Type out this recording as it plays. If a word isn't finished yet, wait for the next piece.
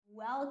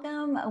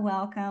Welcome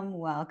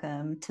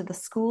to the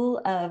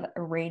School of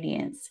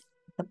Radiance,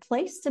 the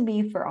place to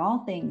be for all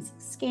things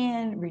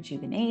skin,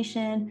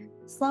 rejuvenation,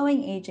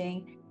 slowing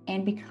aging,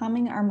 and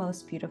becoming our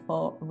most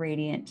beautiful,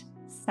 radiant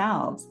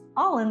selves,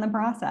 all in the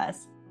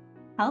process.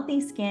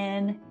 Healthy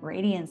skin,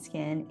 radiant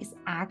skin is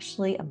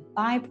actually a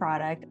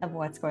byproduct of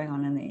what's going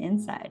on the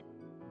inside.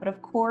 But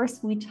of course,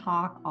 we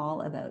talk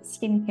all about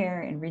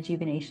skincare and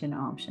rejuvenation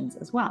options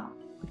as well.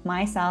 With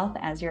myself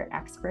as your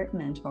expert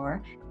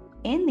mentor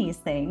in these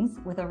things,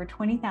 with over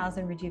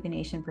 20,000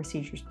 rejuvenation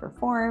procedures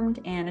performed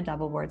and a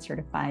double board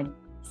certified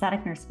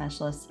aesthetic nurse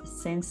specialist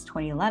since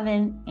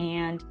 2011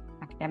 and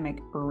academic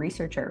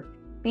researcher.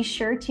 Be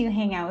sure to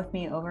hang out with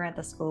me over at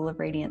the School of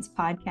Radiance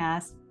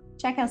podcast.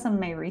 Check out some of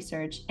my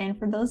research. And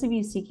for those of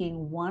you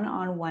seeking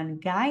one-on-one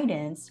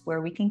guidance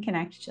where we can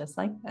connect just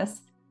like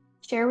this,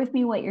 share with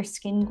me what your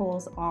skin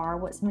goals are,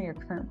 what some of your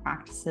current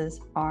practices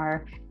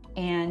are.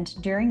 And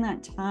during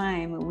that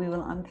time, we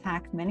will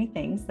unpack many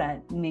things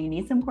that may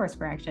need some course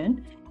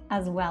correction,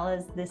 as well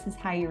as this is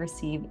how you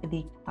receive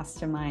the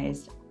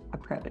customized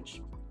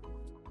approach.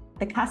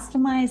 The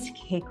customized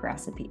cake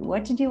recipe,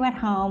 what to do at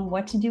home,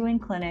 what to do in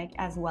clinic,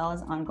 as well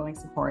as ongoing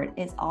support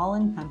is all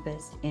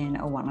encompassed in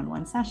a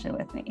one-on-one session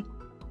with me.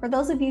 For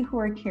those of you who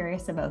are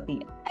curious about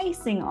the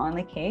icing on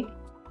the cake,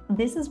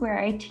 this is where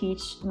I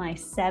teach my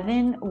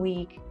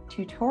 7-week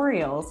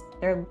tutorials.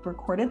 They're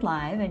recorded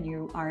live and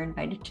you are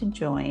invited to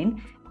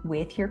join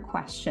with your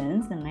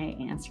questions, and I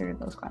answer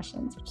those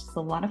questions, which is a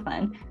lot of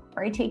fun.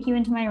 Or I take you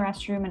into my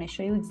restroom and I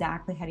show you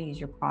exactly how to use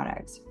your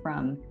products,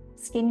 from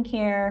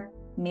skincare,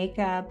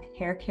 makeup,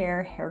 hair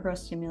care, hair growth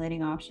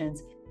stimulating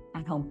options,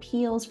 at-home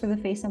peels for the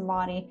face and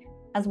body,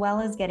 as well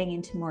as getting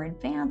into more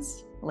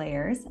advanced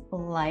layers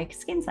like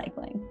skin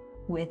cycling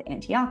with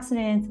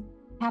antioxidants,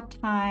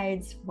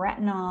 peptides,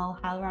 retinol,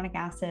 hyaluronic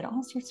acid,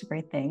 all sorts of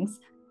great things.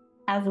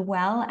 As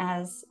well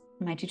as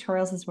my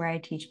tutorials is where I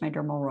teach my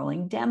dermal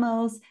rolling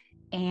demos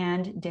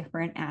and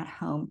different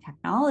at-home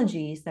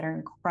technologies that are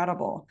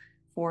incredible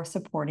for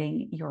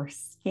supporting your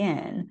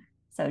skin.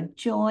 So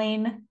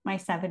join my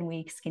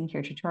 7-week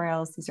skincare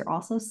tutorials. These are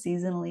also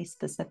seasonally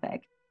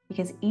specific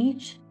because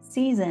each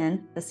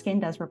season, the skin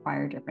does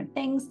require different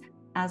things,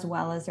 as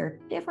well as there are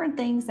different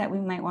things that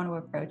we might want to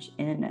approach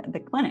in the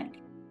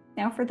clinic.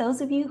 Now, for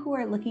those of you who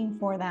are looking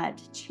for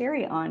that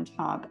cherry on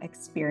top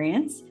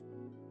experience,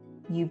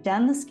 you've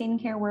done the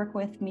skincare work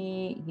with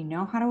me, you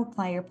know how to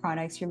apply your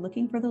products, you're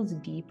looking for those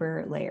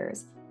deeper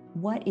layers.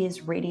 What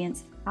is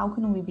radiance? How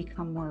can we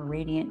become more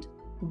radiant?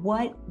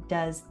 What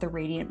does the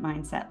radiant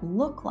mindset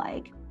look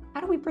like?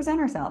 How do we present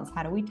ourselves?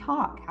 How do we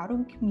talk? How do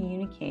we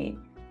communicate?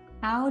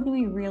 How do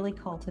we really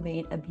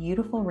cultivate a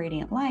beautiful,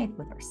 radiant life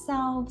with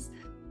ourselves,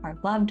 our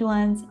loved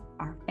ones,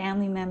 our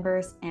family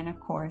members, and of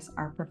course,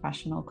 our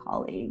professional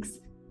colleagues?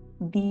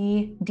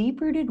 The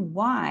deep-rooted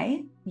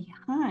why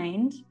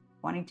behind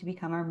wanting to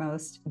become our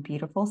most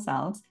beautiful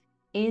selves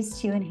is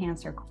to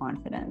enhance our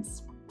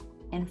confidence.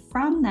 And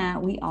from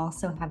that, we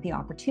also have the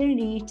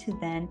opportunity to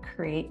then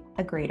create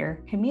a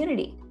greater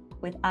community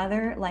with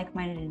other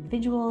like-minded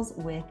individuals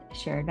with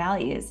shared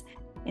values.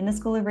 In the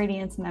School of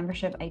Radiance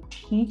membership, I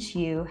teach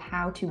you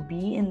how to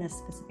be in this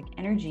specific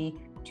energy,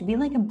 to be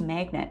like a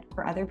magnet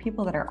for other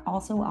people that are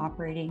also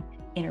operating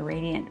in a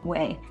radiant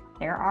way.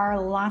 There are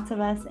lots of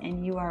us,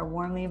 and you are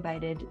warmly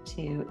invited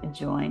to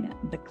join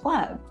the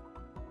club.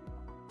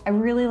 I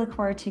really look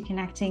forward to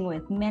connecting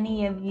with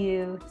many of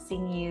you,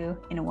 seeing you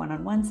in a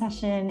one-on-one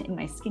session, in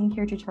my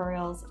skincare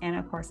tutorials, and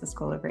of course, the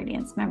School of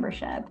Radiance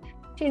membership.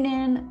 Tune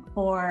in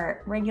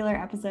for regular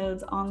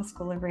episodes on the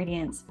School of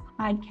Radiance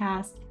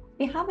podcast.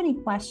 If you have any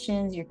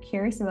questions, you're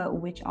curious about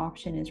which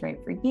option is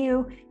right for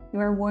you, you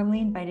are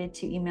warmly invited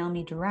to email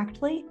me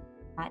directly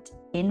at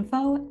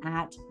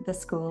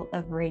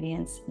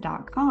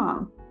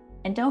info@theschoolofradiance.com.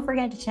 And don't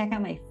forget to check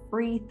out my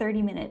free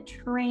 30-minute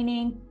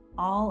training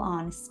all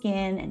on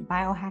skin and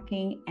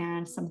biohacking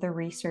and some of the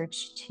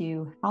research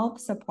to help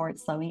support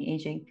slowing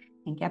aging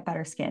and get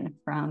better skin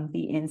from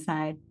the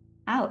inside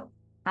out.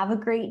 Have a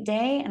great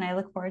day, and I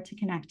look forward to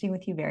connecting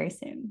with you very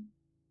soon.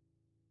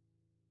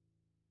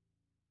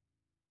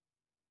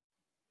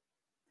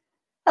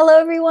 Hello,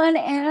 everyone,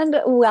 and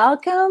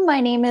welcome.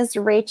 My name is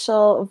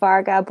Rachel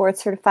Varga, board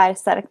certified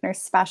aesthetic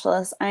nurse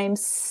specialist. I'm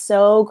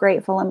so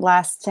grateful and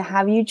blessed to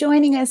have you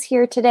joining us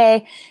here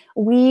today.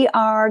 We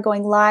are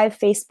going live,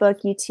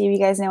 Facebook, YouTube. You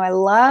guys know I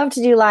love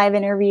to do live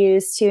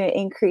interviews to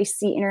increase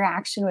the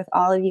interaction with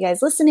all of you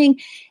guys listening.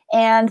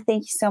 And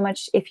thank you so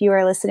much. If you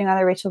are listening on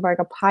the Rachel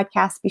Varga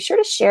podcast, be sure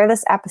to share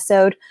this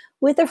episode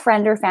with a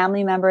friend or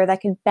family member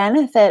that could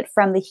benefit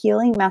from the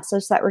healing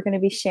message that we're going to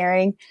be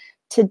sharing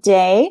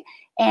today.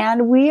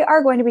 And we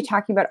are going to be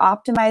talking about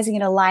optimizing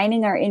and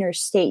aligning our inner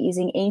state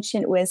using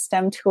ancient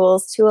wisdom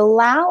tools to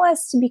allow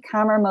us to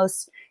become our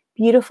most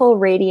beautiful,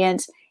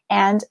 radiant,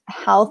 and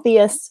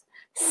healthiest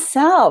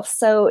self.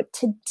 So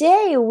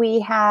today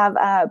we have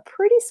a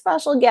pretty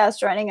special guest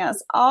joining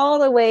us all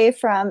the way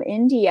from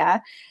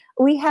India.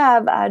 We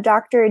have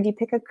Dr.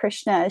 Deepika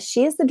Krishna.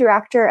 She is the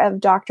director of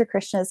Dr.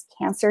 Krishna's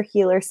Cancer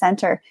Healer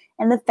Center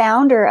and the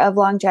founder of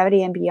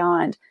Longevity and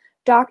Beyond.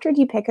 Dr.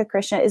 Deepika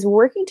Krishna is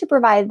working to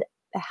provide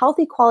a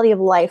healthy quality of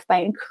life by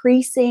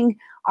increasing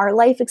our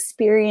life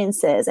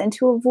experiences and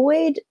to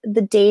avoid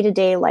the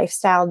day-to-day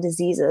lifestyle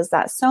diseases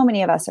that so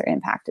many of us are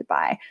impacted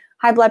by.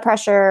 High blood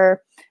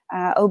pressure,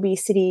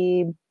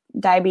 obesity,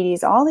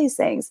 diabetes, all these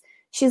things.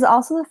 She's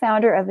also the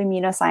founder of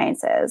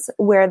Immunosciences,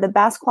 where the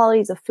best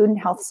qualities of food and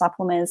health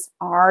supplements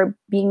are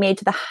being made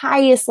to the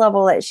highest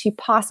level that she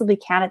possibly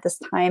can at this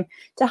time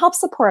to help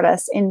support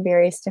us in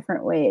various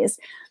different ways.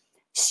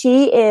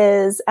 She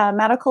is a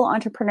medical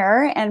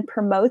entrepreneur and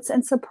promotes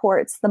and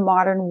supports the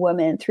modern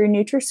woman through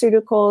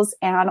nutraceuticals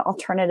and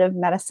alternative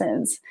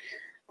medicines.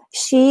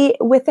 She,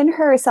 within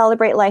her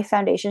Celebrate Life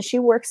Foundation, she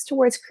works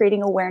towards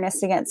creating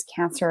awareness against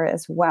cancer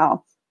as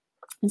well.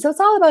 And so it's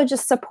all about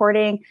just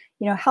supporting,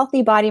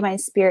 healthy body,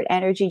 mind, spirit,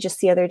 energy. Just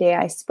the other day,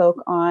 I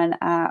spoke on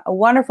a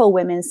wonderful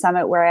women's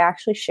summit where I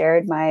actually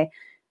shared my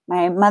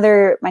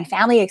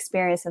family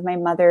experience of my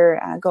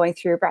mother going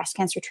through breast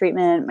cancer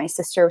treatment, my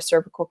sister with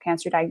cervical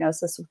cancer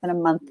diagnosis within a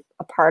month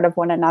apart of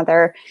one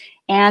another.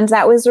 And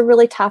that was a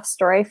really tough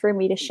story for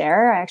me to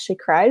share. I actually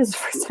cried. It was the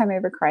first time I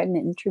ever cried in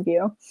an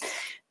interview.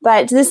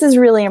 But this is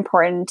really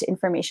important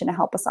information to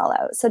help us all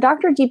out. So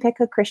Dr.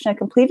 Deepika Krishna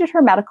completed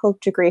her medical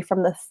degree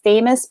from the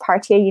famous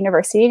Bharatiya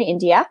University in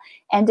India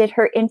and did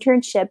her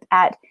internship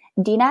at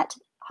Dinat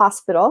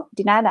Hospital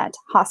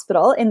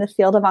in the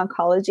field of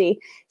oncology.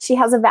 She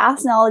has a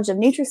vast knowledge of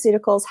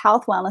nutraceuticals,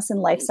 health, wellness,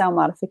 and lifestyle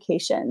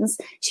modifications.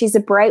 She's a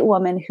bright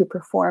woman who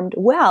performed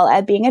well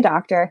at being a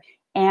doctor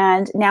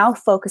and now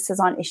focuses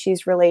on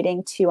issues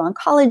relating to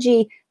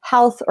oncology,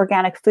 health,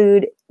 organic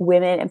food,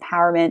 women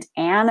empowerment,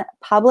 and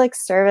public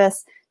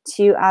service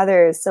to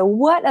others. So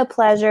what a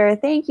pleasure.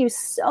 Thank you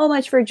so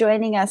much for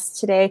joining us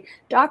today,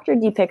 Dr.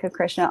 Deepika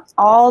Krishna,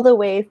 all the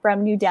way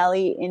from New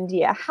Delhi,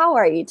 India. How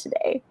are you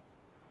today?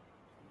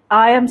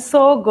 I am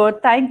so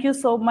good. Thank you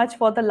so much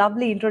for the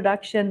lovely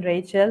introduction,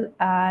 Rachel.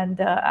 And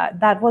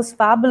that was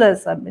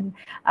fabulous. And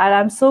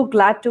I'm so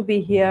glad to be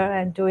here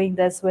and doing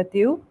this with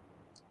you.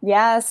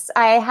 Yes,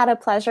 I had a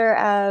pleasure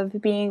of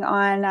being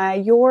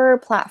on your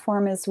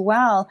platform as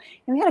well.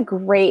 And we had a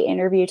great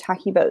interview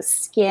talking about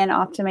skin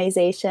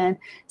optimization.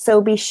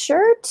 So be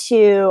sure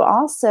to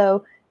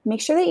also make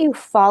sure that you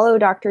follow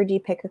Dr.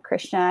 Deepika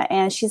Krishna,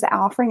 and she's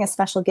offering a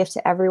special gift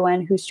to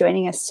everyone who's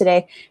joining us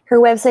today. Her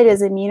website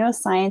is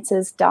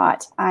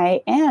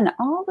immunosciences.in,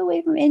 all the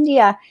way from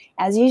India.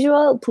 As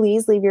usual,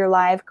 please leave your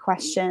live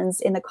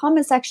questions in the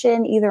comment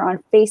section, either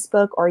on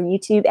Facebook or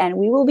YouTube, and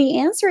we will be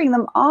answering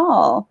them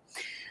all.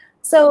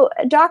 So,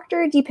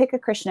 Dr. Deepika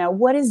Krishna,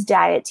 what is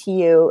diet to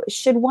you?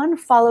 Should one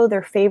follow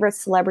their favorite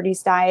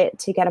celebrity's diet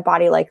to get a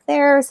body like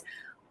theirs?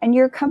 And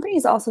your company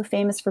is also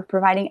famous for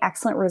providing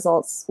excellent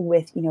results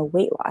with,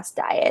 weight loss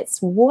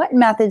diets. What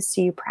methods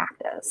do you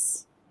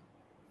practice?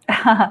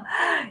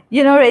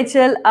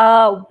 Rachel,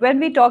 when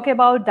we talk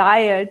about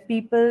diet,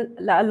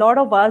 a lot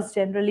of us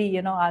generally,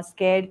 are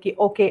scared.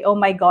 Okay, oh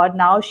my God,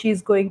 now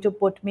she's going to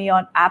put me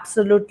on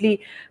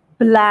absolutely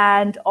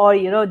bland or,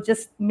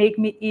 just make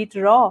me eat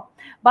raw.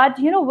 But,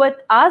 with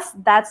us,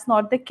 that's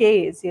not the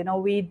case.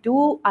 We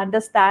do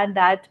understand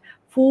that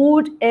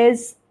food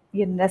is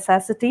a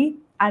necessity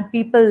and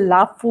people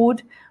love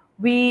food.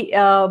 We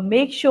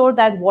make sure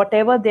that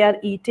whatever they are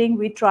eating,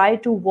 we try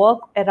to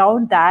work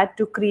around that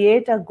to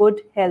create a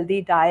good,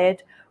 healthy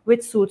diet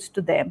which suits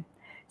to them.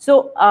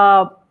 So,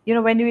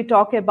 when we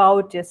talk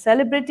about a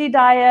celebrity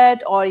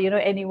diet or,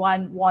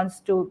 anyone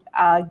wants to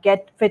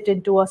get fit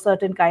into a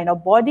certain kind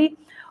of body,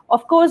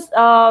 of course,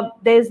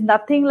 there's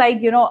nothing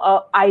like,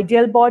 a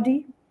ideal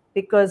body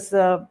because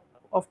of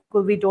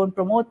course we don't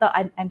promote the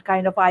and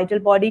kind of ideal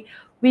body.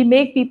 We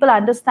make people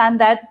understand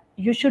that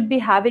you should be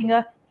having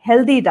a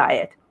healthy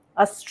diet,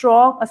 a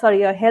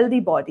healthy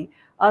body,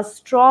 a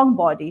strong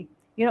body.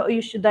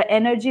 The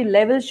energy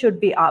level should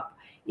be up.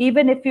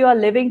 Even if you are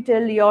living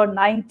till you're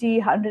 90,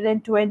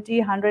 120,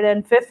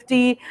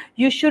 150,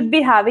 you should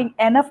be having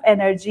enough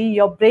energy.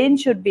 Your brain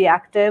should be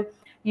active.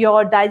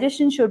 Your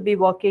digestion should be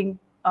working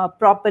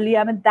properly.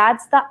 I mean,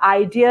 that's the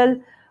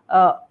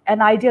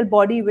an ideal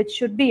body, which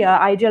should be an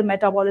ideal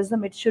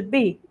metabolism. It should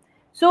be.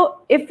 So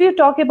if you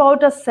talk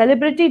about a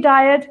celebrity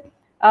diet,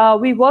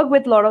 we work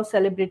with a lot of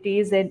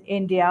celebrities in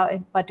India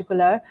in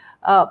particular,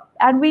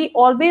 and we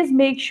always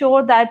make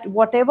sure that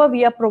whatever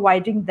we are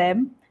providing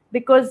them,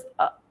 because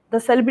the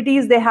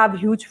celebrities, they have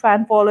huge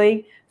fan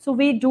following, so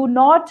we do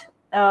not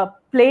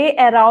play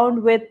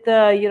around with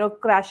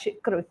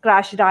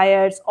crash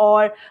diets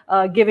or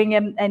giving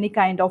them any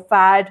kind of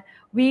fad.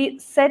 We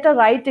set a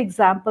right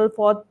example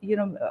for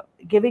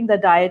giving the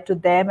diet to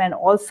them and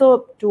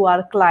also to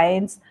our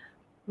clients,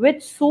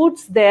 which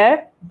suits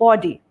their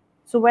body.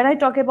 So when I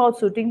talk about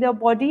suiting their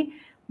body,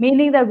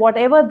 meaning that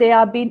whatever they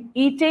have been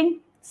eating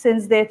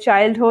since their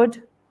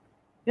childhood,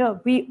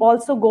 we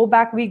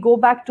go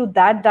back to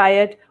that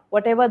diet,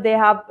 whatever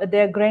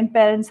their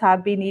grandparents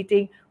have been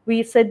eating.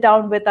 We sit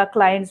down with our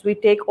clients, we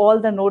take all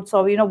the notes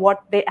of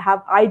what they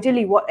have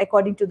ideally, what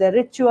according to their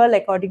ritual,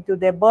 according to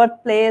their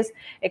birthplace,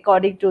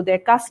 according to their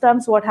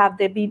customs, what have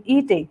they been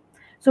eating.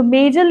 So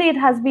majorly it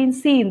has been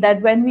seen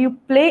that when we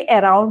play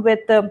around with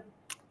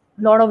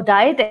lot of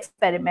diet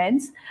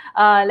experiments,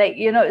 like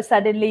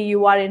suddenly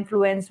you are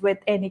influenced with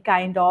any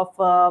kind of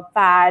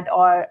fad,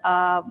 or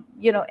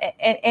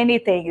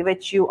anything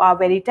which you are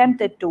very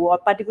tempted to, or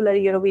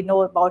particularly we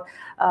know about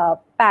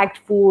packed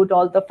food,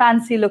 all the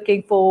fancy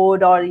looking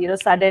food, or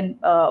sudden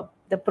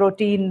the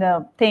protein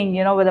thing,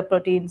 with the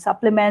protein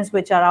supplements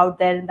which are out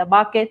there in the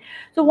market.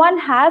 So one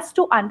has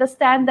to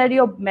understand that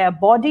your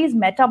body's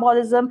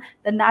metabolism,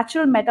 the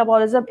natural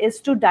metabolism, is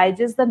to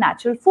digest the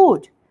natural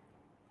food.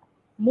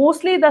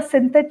 Mostly the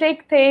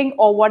synthetic thing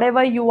or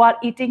whatever you are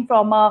eating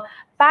from a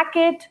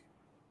packet,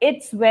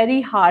 it's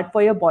very hard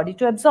for your body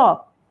to absorb.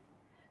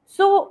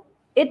 So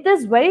it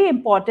is very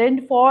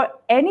important for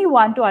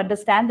anyone to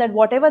understand that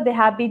whatever they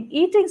have been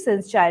eating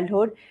since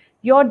childhood,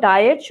 your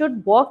diet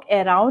should work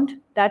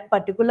around that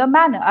particular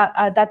manner,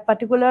 that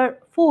particular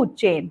food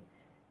chain.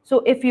 So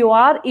if you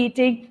are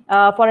eating,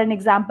 for an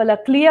example, a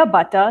clear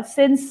butter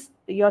since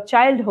your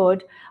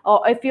childhood,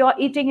 or if you are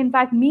eating, in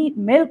fact, meat,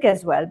 milk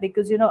as well,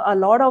 because a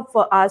lot of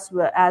us,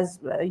 as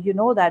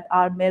that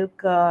are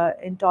milk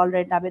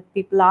intolerant, I mean,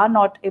 people are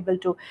not able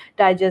to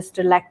digest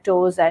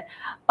lactose,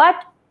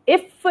 but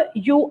if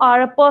you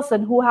are a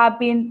person who have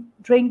been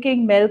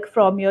drinking milk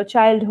from your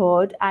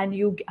childhood and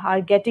you are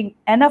getting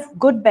enough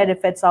good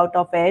benefits out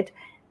of it,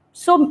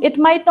 so it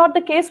might not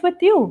the case with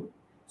you.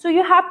 So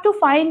you have to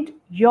find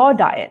your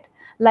diet.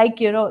 Like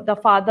the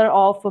father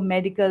of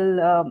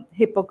medical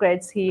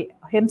Hippocrates, he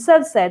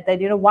himself said that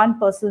one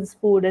person's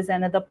food is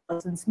another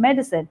person's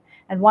medicine,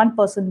 and one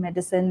person's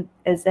medicine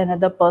is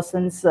another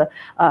person's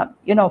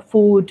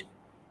food,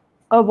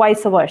 or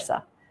vice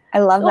versa. I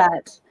love So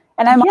that.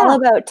 And I'm all yeah.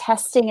 about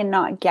testing and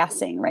not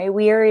guessing, right?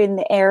 We are in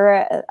the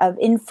era of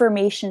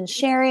information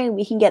sharing.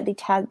 We can get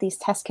these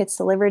test kits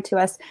delivered to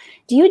us.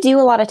 Do you do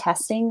a lot of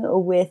testing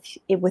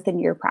within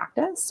your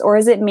practice, or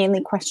is it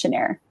mainly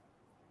questionnaire?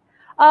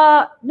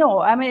 No,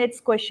 I mean, it's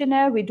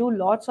questionnaire. We do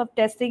lots of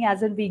testing,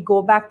 as in we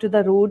go back to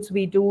the roots.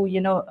 We do,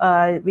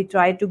 we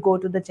try to go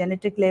to the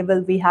genetic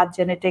level. We have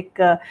genetic,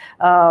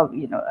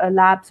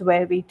 labs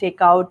where we take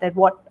out that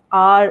what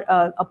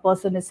a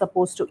person is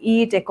supposed to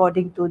eat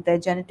according to their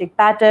genetic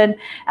pattern.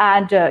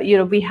 And,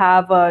 we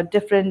have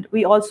different,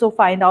 we also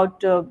find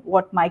out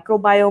what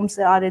microbiomes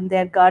are in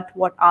their gut,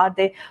 what are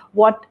they,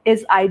 what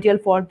is ideal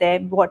for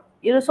them, what,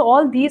 so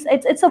all these,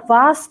 it's a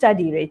vast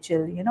study,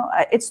 Rachel.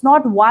 It's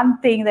not one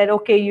thing that,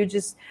 okay, you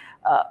just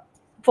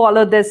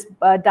follow this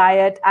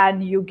diet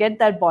and you get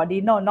that body.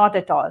 No, not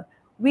at all.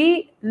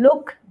 We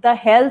look the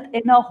health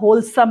in a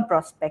wholesome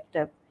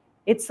perspective.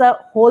 It's a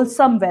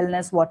wholesome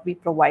wellness what we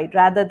provide,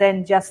 rather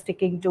than just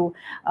sticking to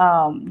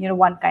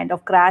one kind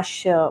of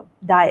crash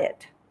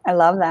diet. I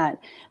love that.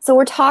 So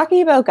we're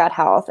talking about gut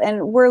health,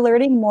 and we're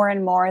learning more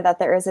and more that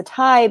there is a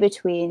tie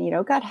between,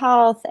 gut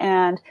health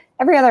and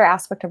every other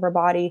aspect of our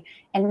body,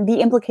 and the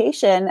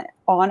implication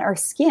on our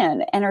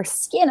skin. And our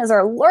skin is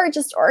our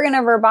largest organ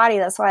of our body.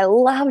 That's why I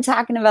love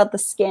talking about the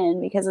skin,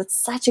 because it's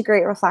such a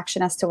great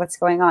reflection as to what's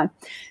going on.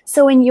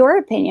 So in your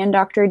opinion,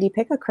 Dr.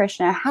 Deepika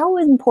Krishna, how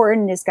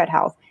important is gut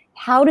health?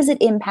 How does it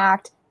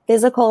impact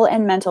physical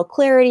and mental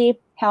clarity,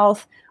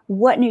 health?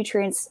 What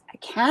nutrients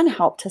can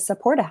help to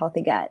support a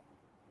healthy gut?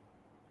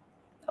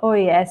 Oh,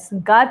 yes.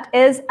 Gut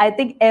is, I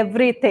think,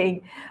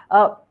 everything.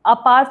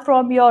 Apart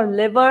from your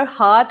liver,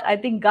 heart, I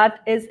think gut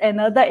is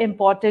another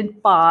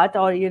important part,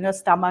 or,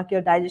 stomach,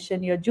 your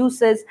digestion, your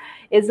juices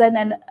it's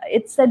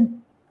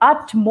an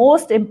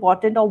utmost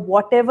important of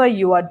whatever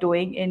you are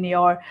doing in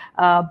your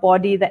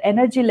body, the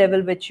energy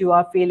level which you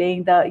are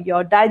feeling,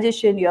 your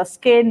digestion, your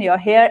skin, your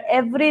hair,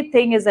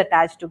 everything is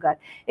attached to gut.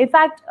 In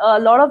fact, a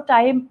lot of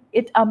time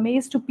it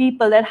amazes to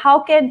people that how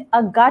can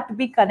a gut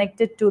be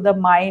connected to the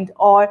mind,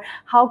 or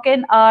how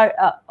can our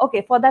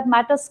okay, for that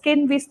matter,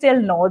 skin, we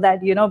still know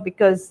that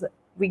because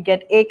we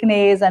get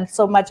acne and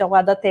so much of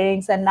other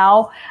things, and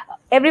now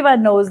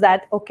everyone knows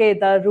that, okay,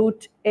 the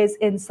root is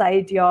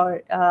inside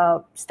your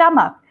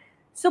stomach.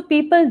 So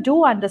people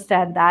do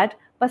understand that.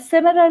 But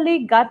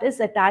similarly, gut is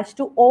attached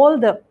to all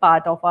the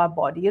part of our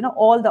body,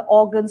 all the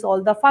organs,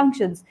 all the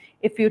functions.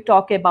 If you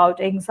talk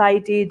about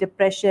anxiety,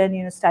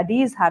 depression,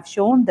 studies have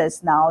shown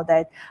this now,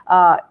 that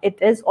it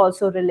is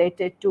also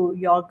related to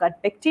your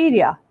gut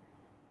bacteria.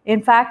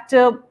 In fact,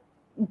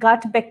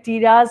 gut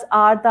bacteria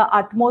are the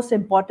utmost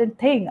important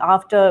thing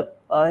after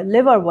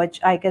liver, which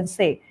I can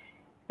say,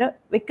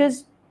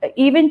 because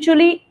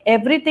eventually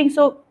everything.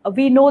 So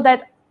we know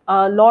that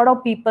a lot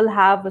of people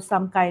have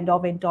some kind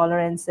of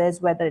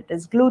intolerances, whether it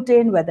is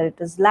gluten, whether it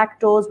is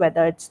lactose,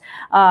 whether it's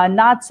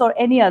nuts or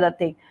any other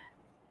thing.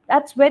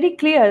 That's very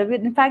clear.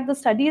 In fact, the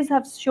studies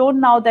have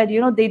shown now that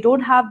they don't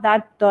have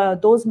that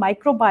those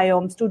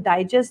microbiomes to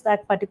digest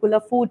that particular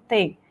food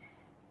thing.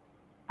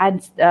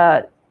 And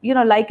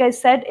like I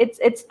said,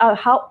 it's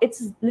how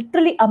it's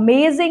literally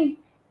amazing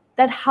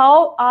that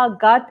how our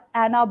gut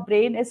and our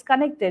brain is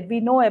connected.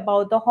 We know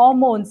about the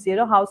hormones,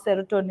 how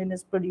serotonin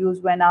is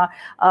produced when our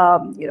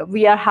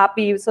we are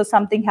happy, so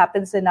something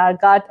happens in our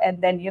gut,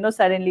 and then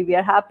suddenly we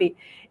are happy,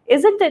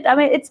 isn't it? I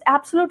mean, it's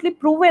absolutely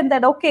proven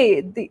that,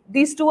 okay,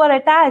 these two are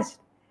attached.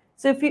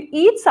 So if you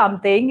eat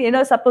something,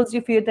 suppose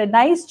you eat a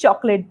nice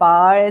chocolate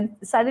bar and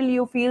suddenly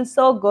you feel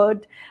so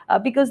good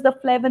because the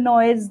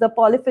flavonoids, the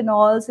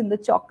polyphenols in the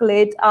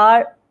chocolate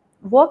are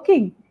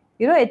working.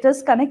 It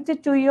is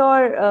connected to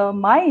your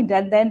mind,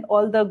 and then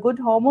all the good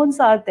hormones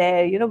are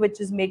there,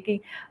 which is making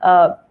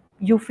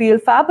you feel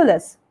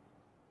fabulous.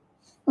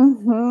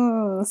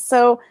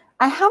 So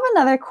I have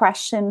another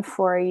question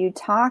for you,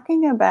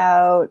 talking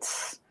about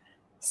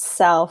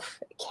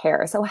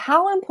self-care. So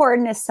how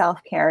important is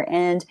self-care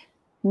and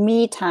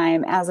me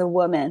time as a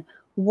woman?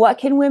 What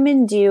can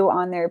women do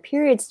on their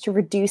periods to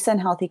reduce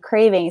unhealthy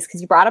cravings? Because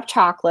you brought up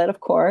chocolate, of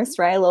course,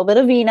 right? A little bit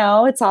of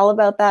vino. It's all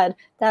about that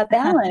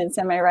balance.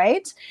 Am I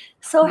right?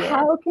 So Yes.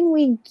 how can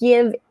we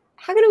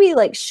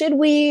should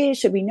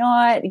we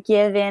not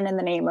give in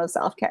the name of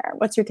self-care?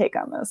 What's your take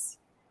on this?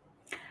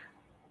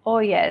 Oh,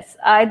 yes.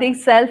 I think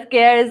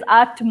self-care is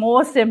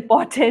utmost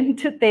important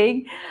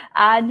thing.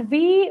 And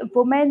we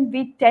women,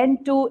 we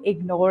tend to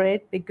ignore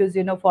it because,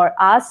 for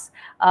us,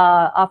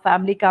 our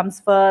family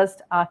comes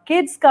first, our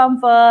kids come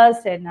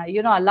first, and,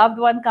 our loved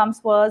one comes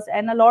first.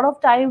 And a lot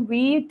of time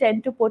we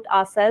tend to put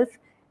ourselves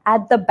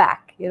at the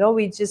back.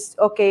 We just,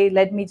 okay,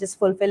 let me just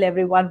fulfill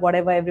everyone,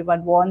 whatever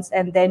everyone wants,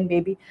 and then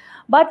maybe.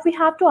 But we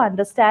have to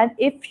understand,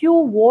 if you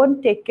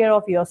won't take care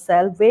of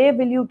yourself, where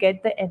will you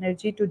get the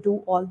energy to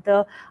do all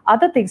the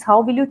other things?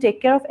 How will you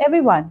take care of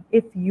everyone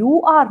if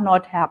you are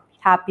not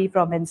happy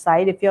from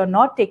inside? If you're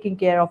not taking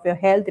care of your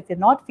health, if you're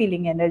not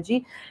feeling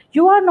energy,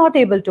 you are not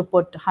able to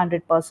put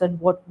 100%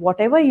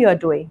 whatever you are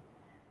doing.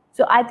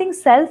 So I think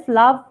self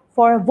love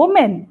for a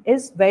woman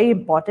is very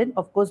important.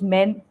 Of course,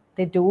 men,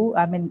 they do.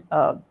 I mean,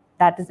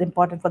 that is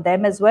important for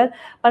them as well.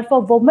 But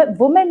for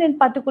women in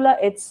particular,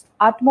 it's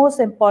utmost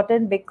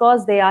important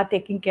because they are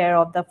taking care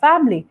of the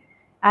family.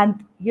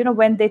 And,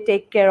 when they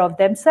take care of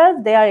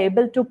themselves, they are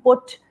able to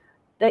put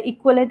the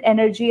equivalent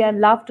energy and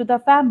love to the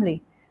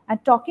family.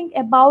 And talking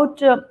about,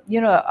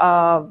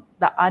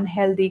 the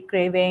unhealthy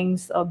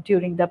cravings of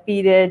during the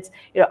periods,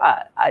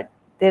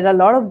 there are a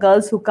lot of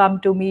girls who come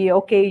to me,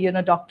 okay,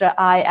 doctor,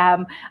 I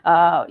am,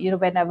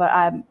 whenever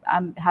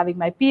I'm having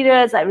my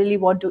periods, I really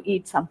want to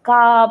eat some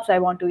carbs, I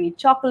want to eat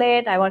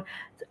chocolate,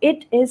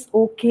 it is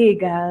okay,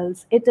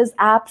 girls. It is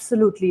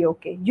absolutely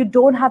okay. You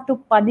don't have to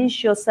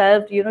punish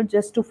yourself,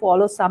 just to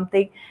follow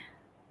something.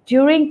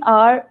 During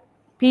our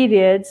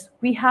periods,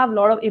 we have a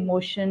lot of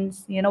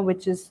emotions,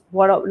 which is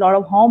what a lot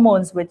of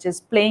hormones, which is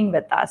playing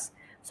with us.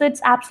 So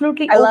it's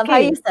absolutely I love how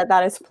you okay. said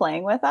that is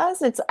playing with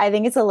us. I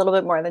think it's a little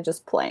bit more than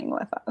just playing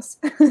with us.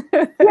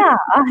 Yeah,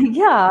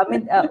 yeah. I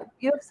mean,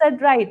 you've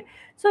said right.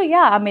 So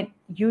yeah, I mean,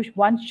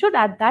 one should,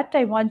 at that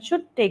time, one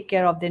should take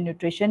care of their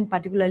nutrition,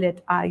 particularly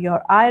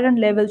your iron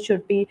level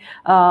should be,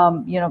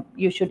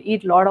 you should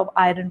eat a lot of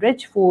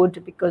iron-rich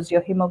food because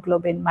your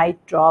hemoglobin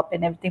might drop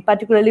and everything,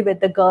 particularly with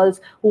the girls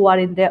who are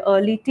in their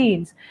early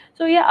teens.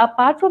 So yeah,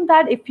 apart from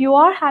that, if you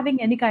are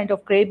having any kind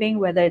of craving,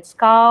 whether it's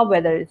carb,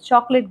 whether it's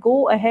chocolate,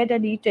 go ahead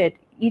and eat it.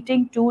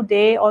 Eating 2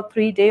 day or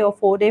 3 day or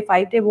 4 day,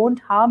 5 day won't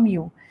harm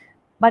you,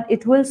 but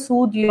it will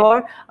soothe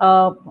your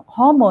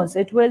hormones.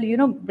 It will,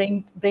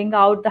 bring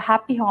out the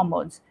happy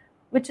hormones,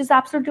 which is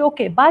absolutely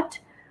okay. But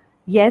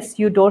yes,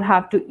 you don't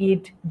have to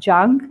eat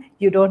junk,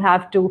 you don't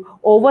have to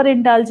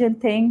overindulge in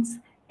things.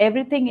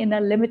 Everything in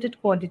a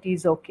limited quantity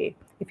is okay.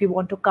 If you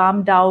want to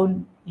calm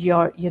down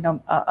your,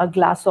 a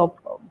glass of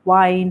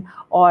wine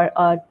or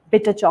a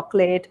bitter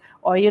chocolate,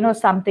 or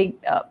something,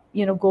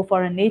 go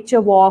for a nature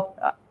walk.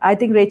 I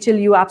think, Rachel,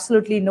 you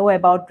absolutely know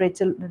about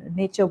Rachel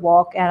nature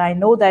walk, and I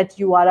know that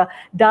you are a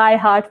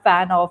die-hard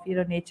fan of,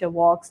 nature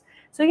walks.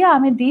 So yeah, I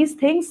mean, these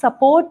things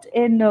support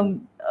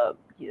in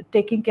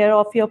taking care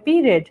of your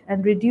period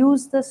and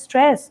reduce the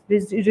stress,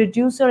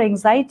 reduce your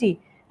anxiety,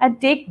 and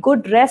take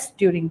good rest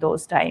during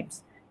those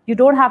times. You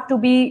don't have to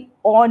be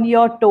on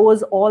your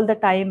toes all the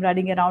time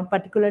running around,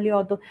 particularly,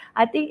 although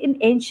I think in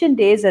ancient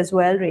days as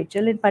well,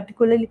 Rachel, in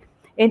particularly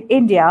in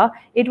India,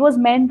 it was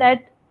meant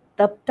that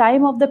the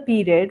time of the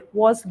period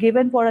was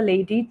given for a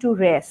lady to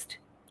rest,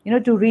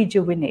 to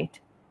rejuvenate.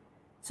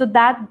 So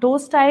that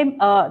those time,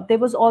 there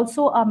was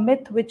also a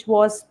myth which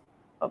was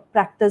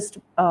practiced,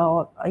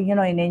 in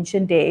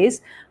ancient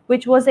days,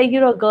 which was a,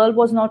 a girl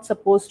was not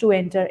supposed to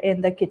enter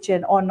in the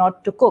kitchen or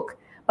not to cook.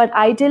 But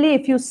ideally,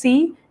 if you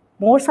see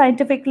more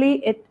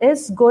scientifically, it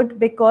is good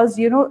because,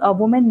 a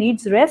woman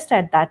needs rest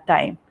at that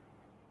time,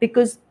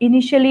 because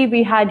initially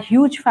we had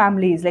huge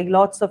families, like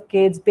lots of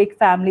kids, big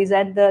families,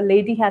 and the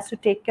lady has to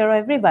take care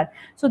of everyone.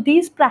 So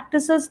these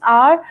practices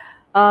are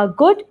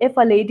good if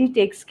a lady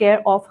takes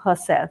care of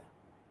herself.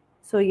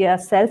 So yeah,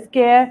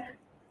 self-care,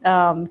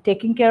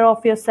 taking care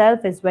of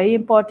yourself is very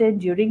important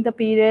during the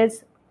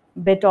periods.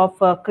 Bit of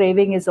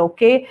craving is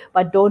okay,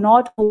 but do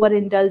not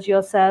overindulge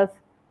yourself.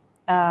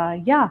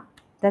 Yeah,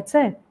 that's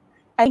it.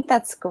 I think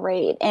that's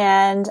great.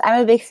 And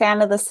I'm a big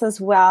fan of this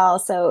as well.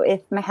 So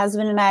if my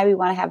husband and I, we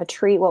want to have a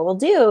treat, what we'll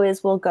do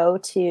is we'll go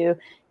to,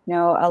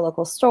 a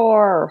local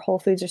store or Whole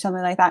Foods or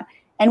something like that.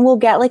 And we'll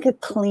get like a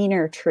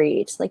cleaner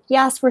treat. Like,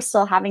 yes, we're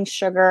still having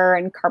sugar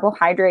and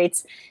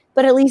carbohydrates,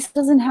 but at least it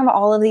doesn't have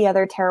all of the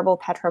other terrible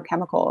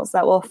petrochemicals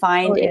that we'll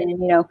find Oh, yes.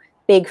 in,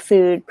 big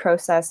food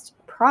processed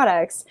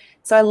products.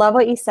 So I love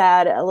what you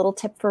said. A little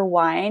tip for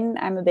wine.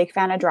 I'm a big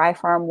fan of dry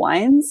farm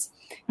wines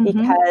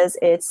because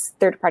it's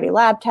third-party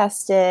lab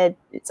tested,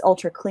 it's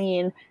ultra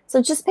clean.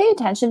 So just pay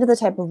attention to the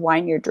type of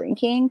wine you're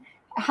drinking.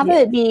 Have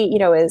Yes. it be,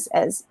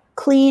 as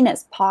clean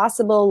as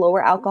possible,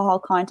 lower alcohol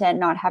content,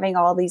 not having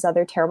all these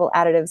other terrible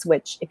additives,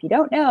 which, if you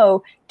don't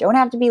know, don't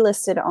have to be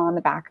listed on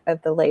the back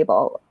of the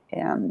label.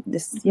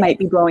 This might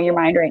be blowing your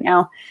mind right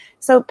now.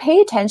 So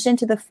pay attention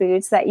to the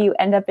foods that you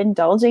end up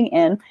indulging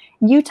in.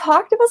 You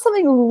talked about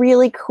something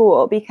really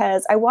cool,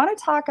 because I want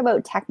to talk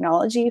about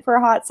technology for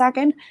a hot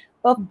second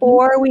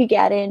before we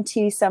get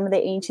into some of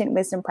the ancient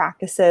wisdom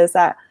practices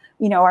that,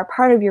 are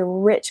part of your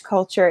rich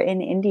culture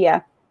in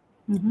India.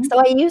 So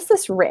I use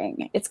this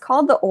ring. It's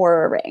called the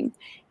Aura Ring.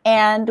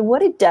 And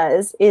what it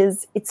does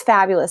is it's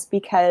fabulous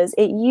because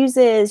it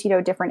uses,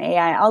 different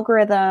AI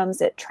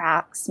algorithms. It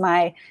tracks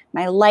my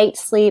light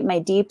sleep, my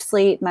deep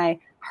sleep, my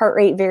heart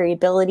rate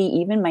variability,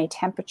 even my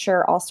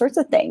temperature, all sorts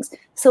of things.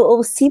 So it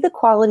will see the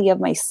quality of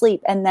my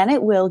sleep, and then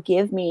it will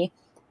give me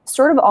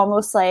sort of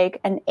almost like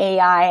an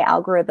AI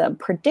algorithm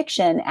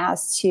prediction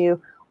as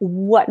to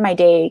what my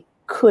day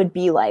could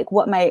be like,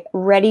 what my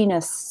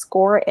readiness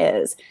score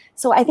is.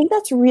 So I think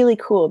that's really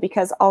cool,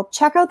 because I'll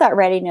check out that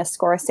readiness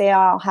score. Say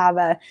I'll have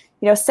a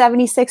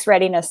 76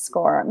 readiness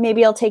score.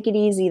 Maybe I'll take it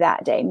easy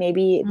that day.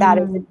 Maybe that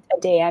is a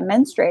day I'm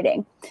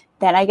menstruating.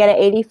 Then I get an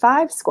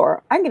 85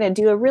 score. I'm going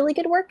to do a really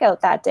good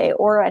workout that day.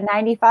 Or a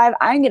 95,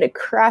 I'm going to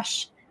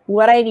crush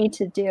what I need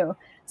to do.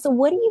 So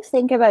what do you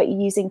think about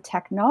using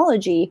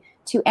technology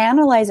to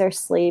analyze our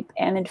sleep,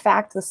 and in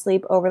fact the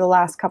sleep over the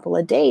last couple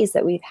of days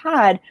that we've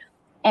had,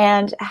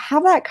 and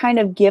have that kind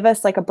of give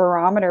us like a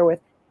barometer with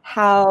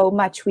how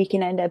much we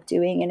can end up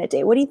doing in a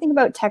day? What do you think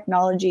about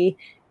technology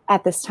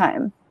at this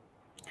time?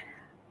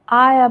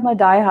 I am a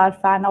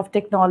diehard fan of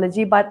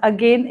technology, but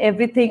again,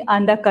 everything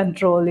under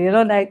control,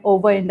 like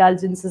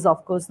overindulgence is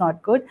of course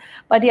not good.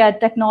 But yeah,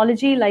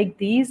 technology like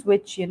these,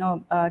 which,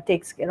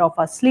 takes care of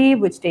our sleep,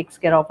 which takes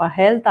care of our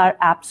health, are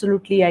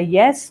absolutely a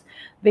yes,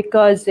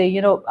 because,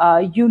 you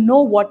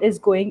know what is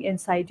going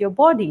inside your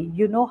body.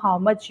 You know how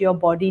much your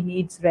body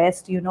needs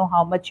rest. You know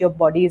how much your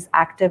body is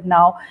active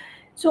now.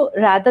 So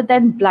rather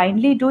than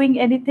blindly doing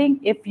anything,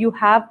 if you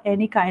have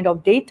any kind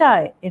of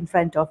data in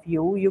front of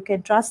you, you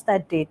can trust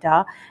that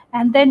data,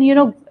 and then,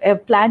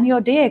 plan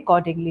your day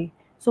accordingly.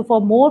 So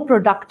for more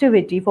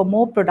productivity, for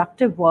more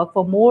productive work,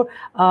 for more,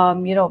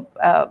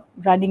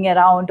 running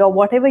around or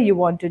whatever you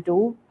want to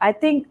do, I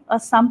think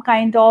some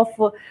kind of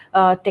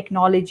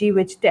technology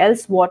which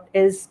tells what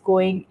is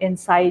going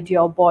inside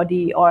your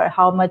body, or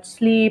how much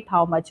sleep,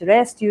 how much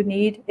rest you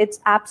need,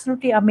 it's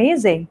absolutely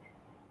amazing.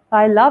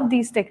 I love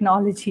these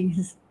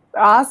technologies.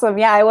 Awesome.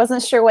 Yeah, I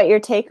wasn't sure what your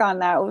take on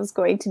that was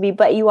going to be,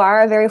 but you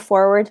are a very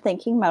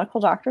forward-thinking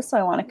medical doctor, so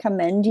I want to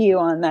commend you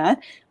on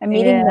that. I'm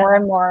meeting more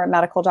and more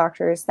medical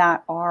doctors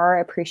that are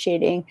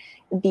appreciating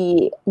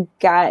the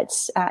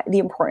the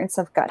importance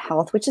of gut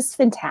health, which is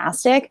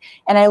fantastic,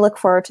 and I look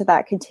forward to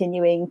that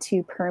continuing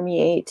to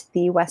permeate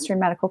the Western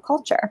medical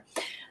culture.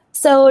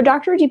 So,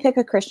 Dr.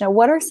 Deepika Krishna,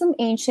 what are some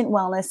ancient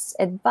wellness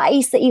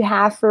advice that you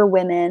have for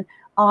women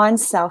on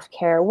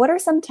self-care? What are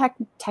some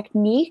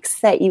techniques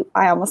that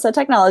I almost said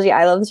technology,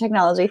 I love the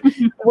technology.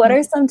 What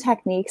are some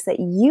techniques that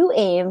you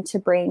aim to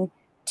bring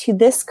to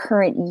this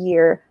current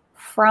year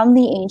from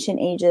the ancient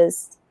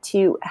ages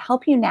to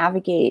help you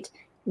navigate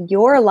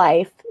your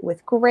life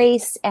with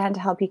grace and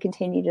to help you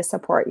continue to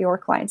support your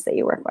clients that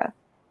you work with?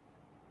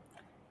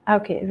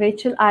 Okay,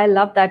 Rachel, I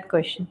love that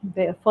question.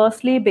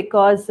 Firstly,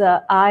 because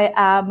I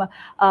am,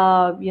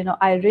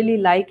 I really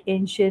like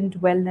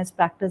ancient wellness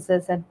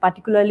practices, and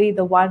particularly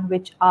the one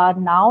which are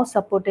now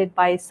supported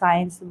by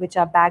science, which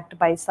are backed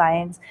by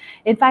science.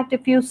 In fact,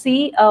 if you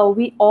see,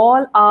 we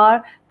all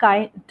are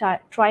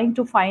trying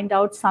to find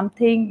out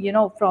something,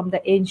 from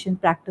the ancient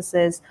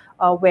practices,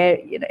 where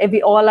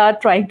we all are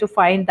trying to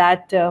find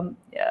that,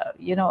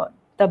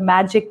 the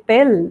magic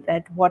pill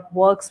that what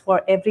works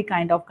for every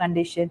kind of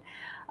condition.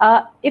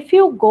 If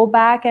you go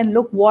back and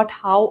look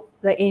how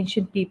the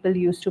ancient people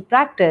used to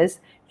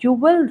practice, you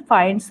will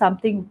find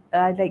something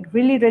like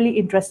really, really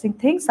interesting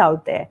things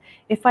out there.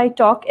 If I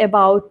talk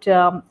about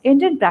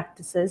Indian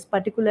practices,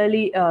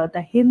 particularly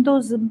the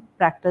Hinduism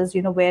practice,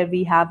 where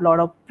we have a lot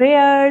of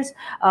prayers,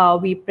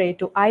 we pray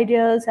to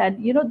idols,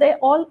 and they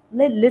all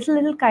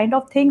little kind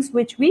of things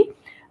which we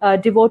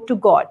devote to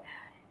God.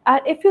 And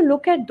if you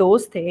look at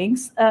those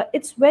things,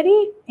 it's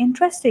very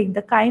interesting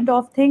the kind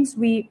of things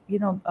we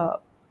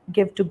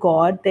give to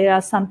God. There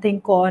are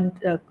something called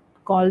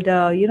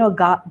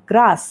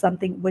grass,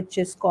 something which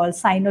is called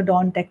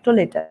Cynodon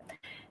dactylatum.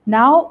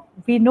 Now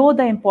we know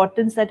the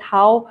importance that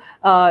how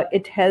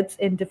it helps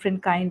in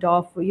different kind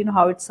of,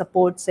 how it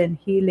supports in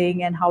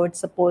healing, and how it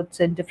supports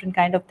in different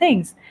kind of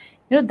things.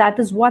 That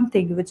is one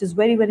thing which is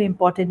very, very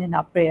important in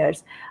our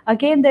prayers.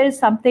 Again, there is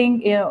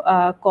something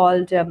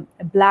called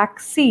black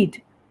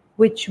seed.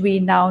 which we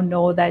now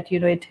know that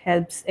it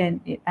helps in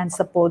and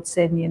supports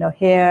in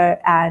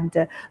hair and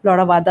a lot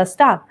of other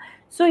stuff.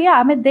 So yeah,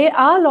 I mean, there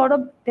are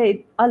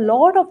a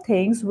lot of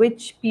things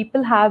which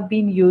people have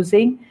been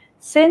using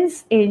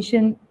since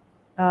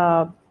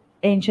uh,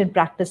 ancient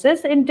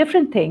practices in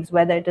different things,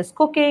 whether it is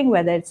cooking,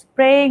 whether it's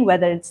praying,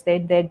 whether it's their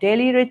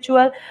daily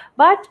ritual.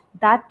 But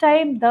that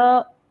time,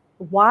 the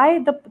why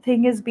the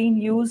thing is being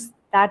used,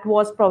 that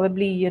was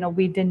probably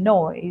we didn't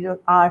know.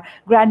 Our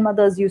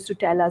grandmothers used to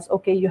tell us,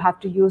 okay, you have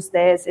to use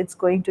this, it's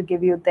going to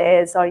give you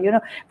this, or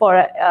for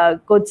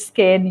a good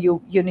skin,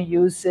 you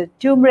use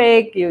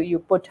turmeric, you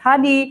put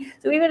honey.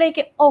 So we were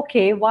like,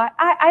 okay, why?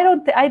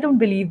 I don't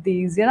believe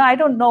these, I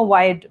don't know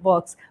why it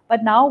works.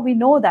 But now we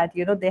know that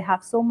they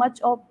have so much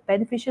of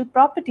beneficial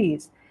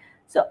properties.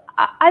 So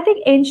I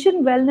think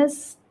ancient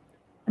wellness,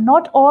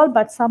 not all,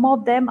 but some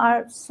of them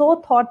are so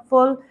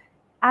thoughtful.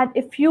 And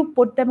if you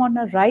put them on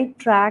a right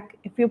track,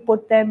 if you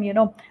put them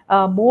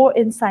more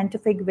in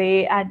scientific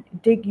way, and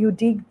if you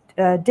dig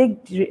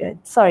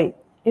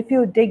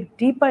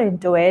deeper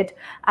into it,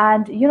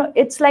 and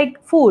it's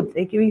like food,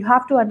 like you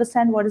have to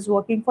understand what is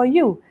working for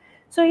you.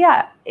 So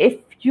yeah, if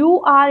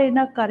you are in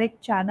a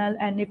correct channel,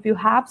 and if you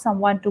have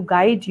someone to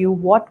guide you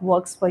what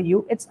works for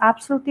you, it's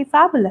absolutely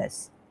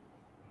fabulous.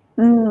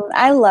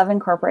 I love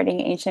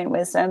incorporating ancient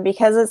wisdom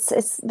because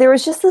it's there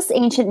was just this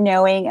ancient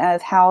knowing of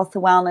health,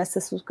 wellness.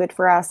 This was good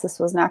for us. This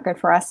was not good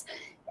for us.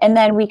 And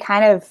then we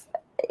kind of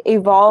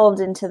evolved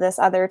into this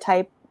other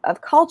type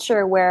of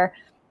culture where,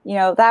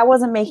 that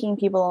wasn't making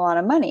people a lot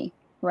of money,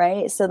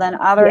 right? So then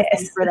other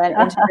things Yes. were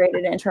then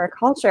integrated into our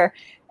culture.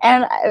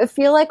 And I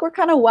feel like we're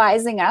kind of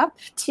wising up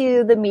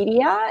to the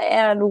media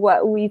and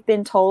what we've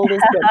been told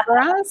is good for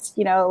us,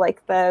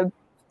 like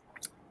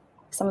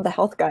some of the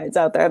health guides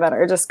out there that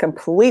are just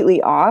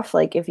completely off.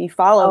 Like if you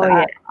follow Oh that,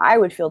 yeah. I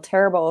would feel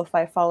terrible if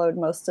I followed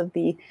most of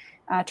the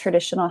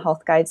traditional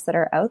health guides that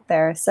are out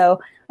there. So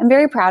I'm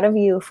very proud of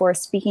you for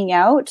speaking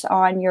out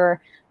on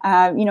your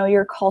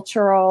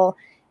cultural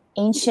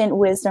ancient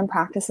wisdom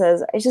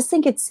practices. I just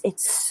think it's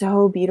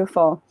so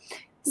beautiful.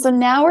 So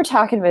now we're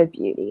talking about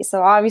beauty.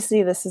 So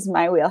obviously this is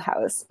my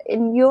wheelhouse.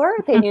 In your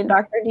opinion,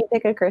 Dr.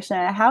 Deepika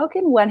Krishna, how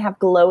can one have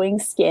glowing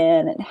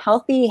skin and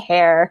healthy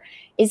hair?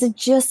 Is it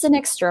just an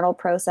external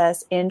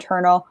process,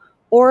 internal,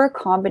 or a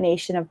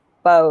combination of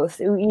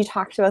both? You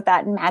talked about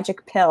that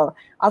magic pill.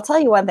 I'll tell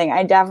you one thing.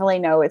 I definitely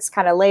know it's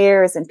kind of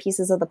layers and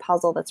pieces of the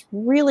puzzle that's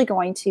really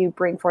going to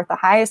bring forth the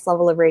highest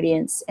level of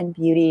radiance and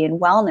beauty and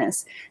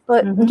wellness.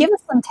 But Mhm. give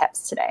us some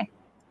tips today.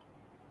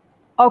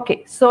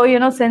 Okay,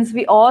 so since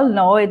we all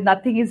know it,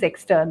 nothing is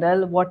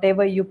external.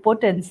 Whatever you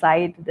put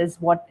inside is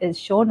what is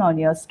shown on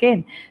your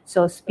skin.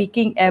 So,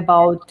 speaking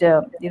about,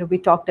 we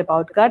talked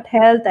about gut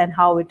health and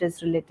how it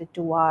is related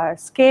to our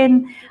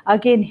skin.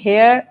 Again,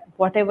 here,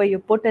 whatever you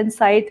put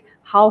inside,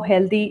 how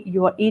healthy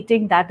you are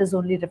eating, that is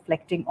only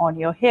reflecting on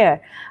your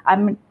hair. I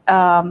mean,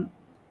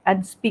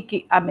 and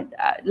speaking, I mean,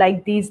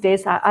 like these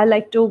days, I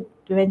like to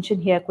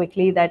mention here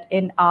quickly that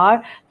in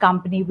our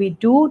company we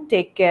do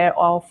take care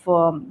of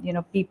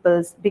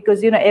people's,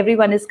 because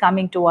everyone is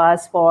coming to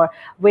us for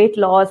weight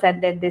loss,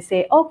 and then they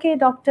say, okay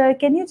doctor,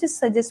 can you just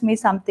suggest me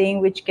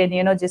something which can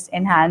just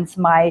enhance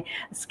my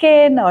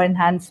skin, or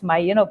enhance my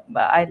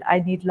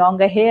I need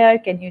longer hair,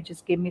 can you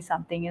just give me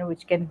something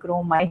which can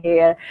grow my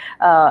hair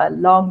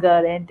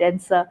longer and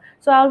denser.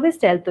 So I always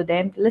tell to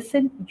them,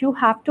 listen, you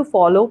have to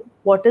follow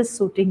what is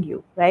suiting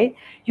you, right?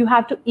 You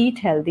have to eat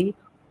healthy.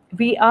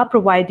 We are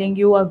providing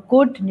you a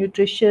good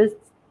nutritious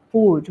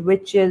food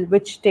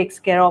which takes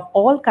care of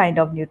all kind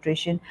of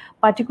nutrition,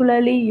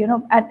 particularly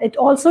and it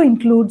also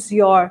includes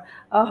your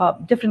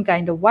different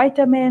kind of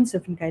vitamins,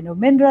 different kind of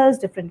minerals,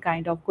 different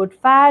kind of good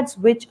fats,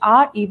 which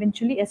are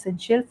eventually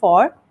essential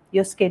for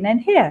your skin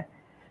and hair.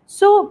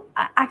 So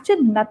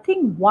actually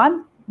nothing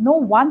one no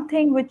one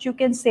thing which you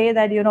can say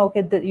that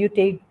okay, you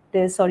take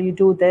this or you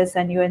do this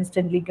and you're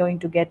instantly going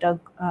to get a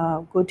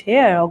good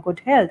hair or good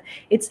health.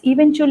 It's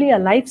eventually a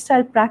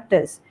lifestyle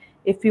practice.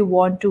 If you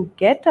want to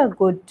get a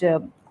good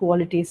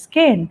quality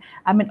skin,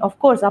 I mean, of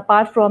course,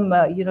 apart from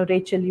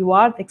Rachel, you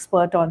are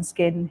expert on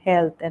skin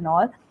health and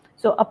all.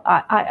 So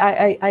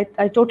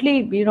I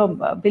totally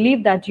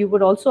believe that you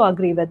would also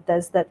agree with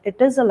this, that it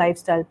is a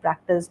lifestyle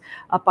practice,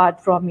 apart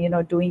from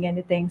doing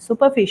anything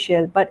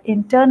superficial. But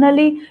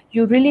internally,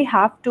 you really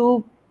have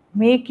to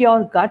make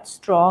your gut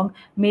strong,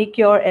 make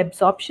your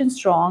absorption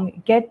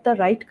strong, get the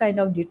right kind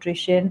of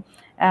nutrition,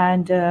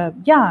 and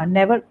yeah,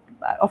 never.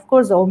 Of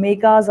course,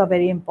 omegas are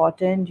very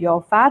important.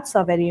 Your fats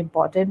are very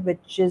important,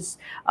 which is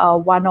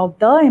one of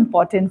the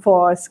important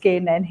for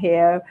skin and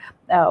hair,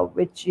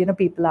 which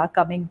people are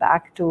coming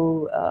back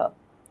to,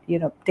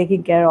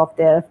 taking care of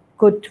their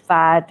good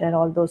fat and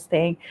all those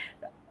things.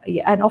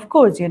 Yeah, and of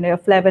course, your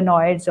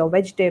flavonoids, your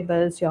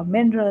vegetables, your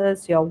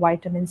minerals, your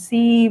vitamin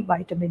C,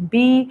 vitamin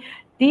B.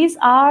 These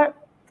are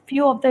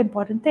few of the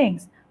important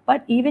things.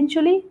 But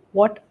eventually,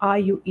 what are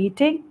you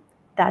eating?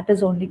 That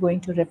is only going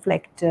to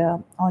reflect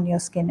on your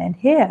skin and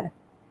hair.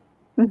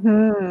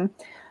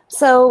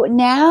 So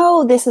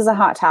now this is a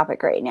hot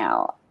topic right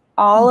now.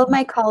 All of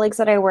my colleagues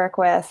that I work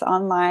with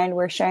online,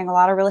 we're sharing a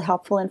lot of really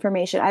helpful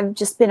information. I've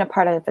just been a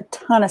part of a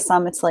ton of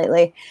summits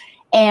lately.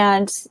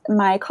 And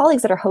my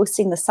colleagues that are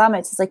hosting the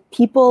summits, it's like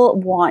people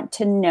want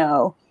to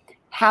know,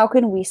 how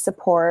can we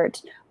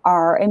support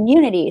our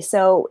immunity?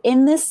 So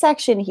in this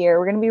section here,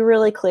 we're going to be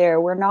really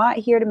clear. We're not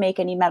here to make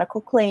any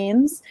medical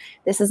claims.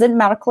 This isn't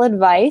medical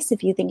advice.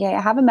 If you think you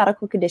have a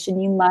medical condition,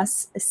 you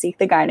must seek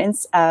the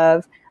guidance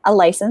of a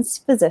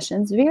licensed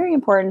physician. It's very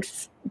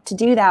important to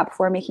do that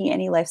before making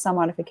any lifestyle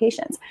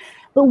modifications.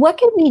 But what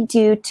can we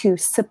do to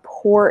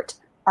support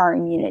our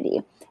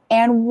immunity?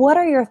 And what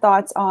are your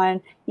thoughts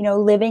on,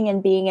 living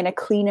and being in a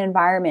clean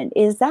environment?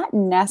 Is that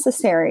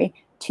necessary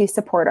to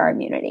support our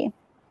immunity?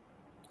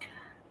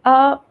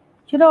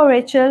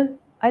 Rachel,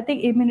 I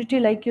think immunity,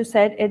 like you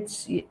said,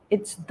 it's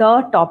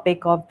the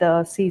topic of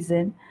the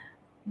season,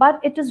 but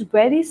it is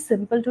very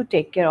simple to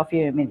take care of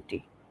your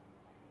immunity.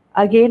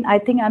 Again, I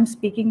think I'm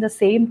speaking the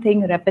same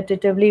thing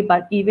repetitively,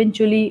 but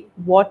eventually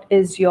what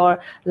is your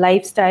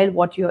lifestyle,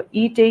 what you're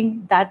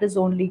eating, that is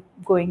only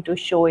going to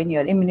show in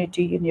your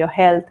immunity, in your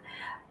health.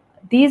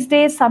 These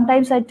days,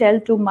 sometimes I tell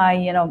to my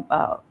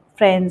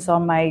friends or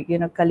my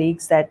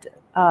colleagues that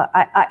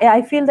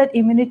I feel that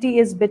immunity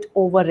is a bit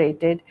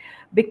overrated,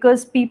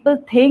 because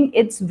people think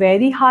it's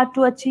very hard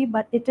to achieve,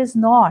 but it is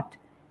not.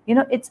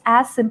 It's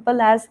as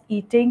simple as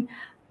eating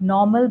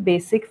normal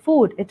basic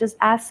food. It is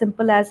as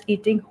simple as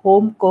eating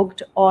home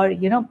cooked, or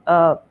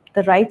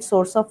the right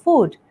source of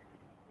food,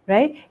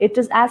 right? It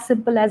is as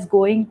simple as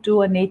going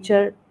to a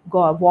nature,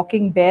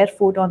 walking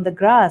barefoot on the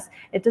grass.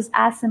 It is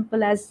as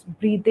simple as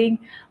breathing,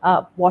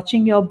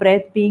 watching your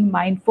breath, being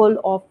mindful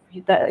of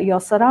your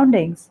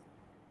surroundings.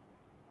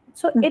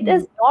 So it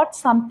is not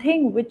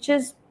something which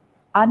is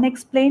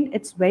unexplained.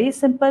 It's very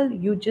simple.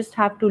 You just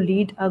have to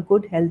lead a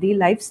good, healthy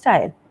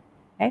lifestyle.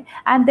 Okay?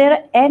 And there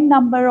are n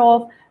number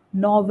of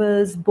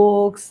novels,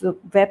 books,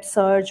 web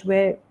search,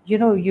 where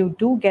you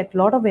do get a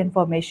lot of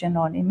information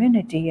on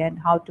immunity and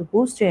how to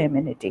boost your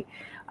immunity.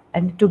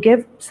 And to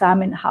give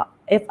some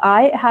if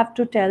I have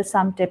to tell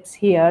some tips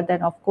here,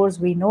 then of course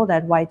we know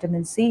that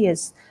vitamin C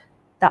is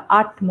the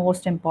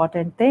utmost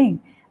important thing.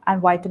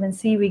 And vitamin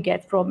C we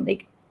get from,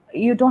 like,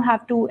 you don't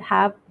have to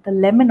have the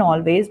lemon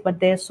always, but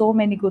there's so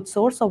many good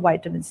source of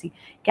vitamin C.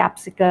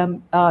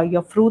 Capsicum,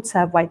 your fruits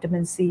have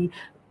vitamin C,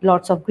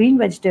 lots of green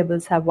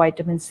vegetables have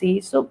vitamin C.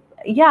 So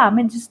yeah, I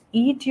mean, just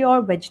eat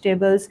your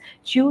vegetables,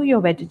 chew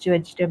your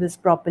vegetables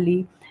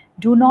properly.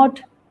 Do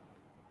not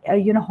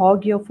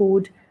hog your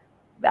food.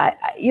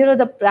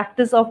 The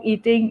practice of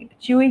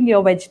chewing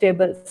your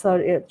vegetables,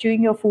 or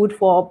chewing your food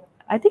for,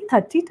 I think,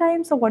 30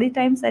 times or 40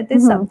 times I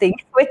did something,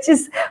 which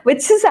is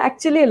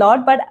actually a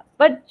lot,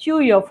 but chew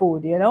your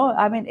food.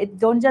 I mean,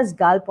 don't just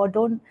gulp, or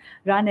don't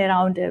run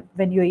around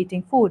when you're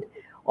eating food.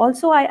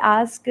 Also, I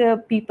ask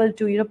people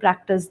to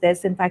practice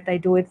this. In fact, I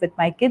do it with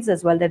my kids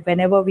as well, that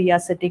whenever we are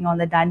sitting on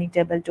the dining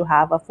table to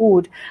have a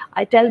food,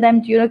 I tell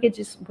them,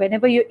 just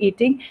whenever you're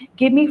eating,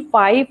 give me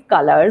 5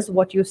 colors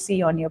what you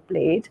see on your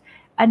plate,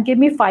 and give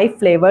me 5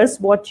 flavors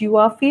what you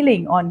are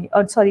feeling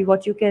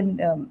what you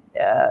can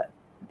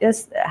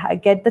just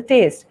get the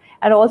taste.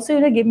 And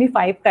also give me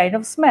 5 kind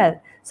of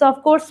smell. So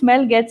of course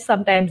smell gets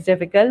sometimes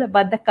difficult,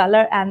 but the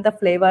color and the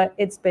flavor,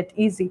 it's a bit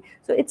easy.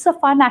 So it's a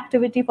fun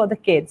activity for the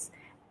kids.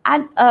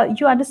 And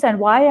you understand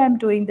why I'm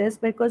doing this,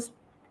 because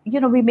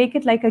we make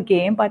it like a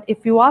game, but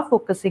if you are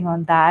focusing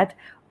on that,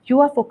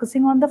 you are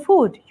focusing on the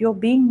food, you're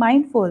being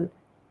mindful.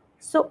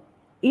 So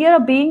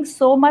being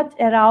so much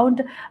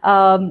around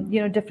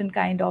different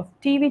kind of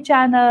TV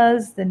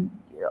channels, then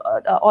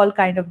all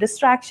kind of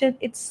distraction,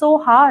 it's so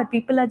hard.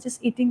 People are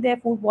just eating their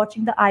food,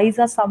 watching, the eyes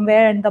are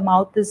somewhere and the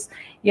mouth is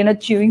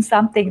chewing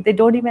something. They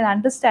don't even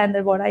understand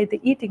that what are they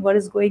eating, what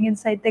is going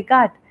inside their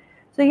gut.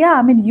 So yeah,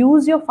 I mean,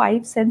 use your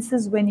 5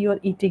 senses when you're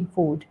eating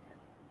food.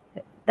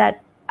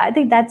 That, I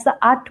think, that's the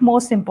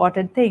utmost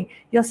important thing.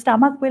 Your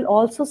stomach will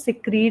also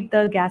secrete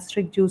the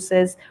gastric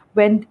juices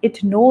when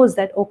it knows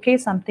that, okay,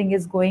 something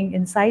is going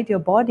inside your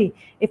body.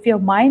 If your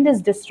mind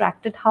is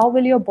distracted, how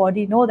will your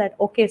body know that,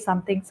 okay,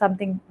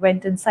 something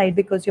went inside?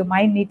 Because your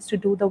mind needs to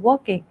do the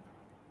working,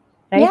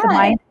 right? The Yeah.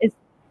 mind is.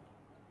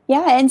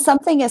 Yeah, and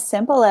something as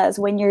simple as,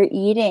 when you're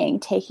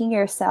eating, taking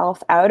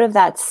yourself out of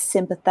that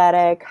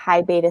sympathetic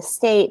high beta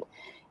state,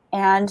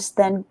 and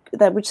then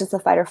that, which is the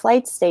fight or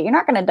flight state, you're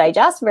not going to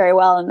digest very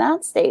well in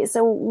that state.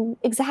 So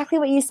exactly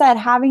what you said,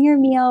 having your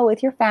meal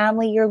with your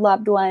family, your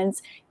loved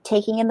ones,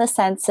 taking in the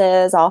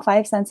senses, all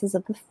 5 senses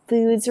of the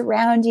foods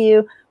around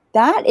you,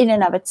 that in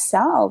and of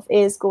itself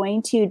is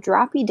going to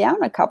drop you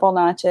down a couple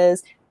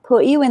notches,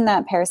 put you in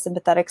that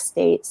parasympathetic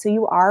state. So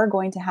you are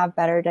going to have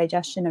better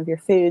digestion of your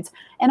foods.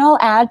 And I'll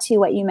add to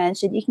what you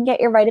mentioned, you can get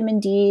your vitamin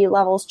D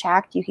levels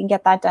checked. You can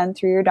get that done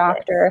through your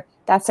doctor.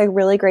 That's a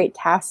really great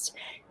test,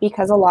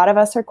 because a lot of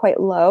us are quite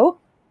low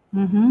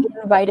in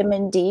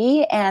vitamin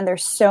D, and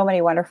there's so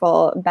many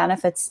wonderful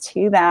benefits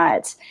to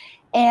that.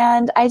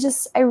 And I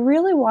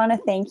really want to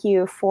thank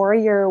you for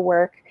your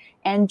work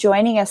and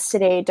joining us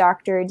today,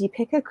 Dr.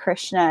 Deepika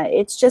Krishna.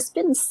 It's just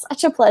been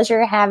such a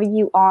pleasure having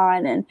you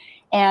on, and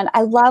And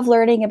I love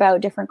learning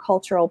about different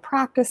cultural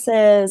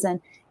practices, and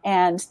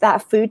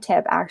that food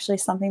tip actually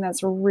is something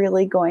that's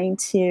really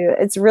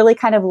it's really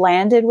kind of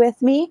landed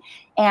with me.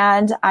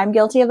 And I'm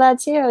guilty of that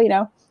too.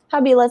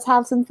 Hubby, let's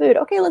have some food.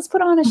 Okay, let's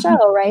put on a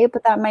show, right?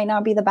 But that might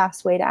not be the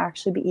best way to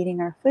actually be eating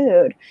our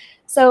food.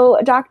 So,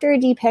 Dr.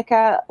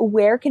 Deepika,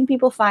 where can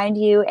people find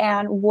you,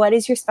 and what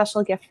is your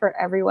special gift for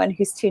everyone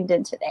who's tuned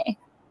in today?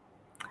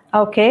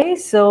 Okay,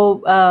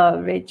 so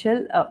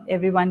Rachel,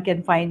 everyone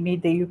can find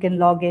me. You can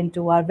log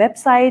into our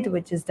website,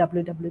 which is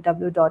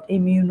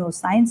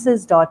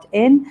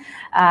www.immunosciences.in.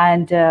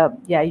 And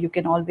you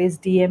can always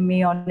DM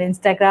me on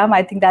Instagram.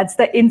 I think that's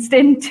the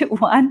instant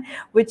one,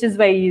 which is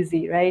very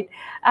easy, right?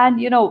 And,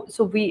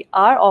 so we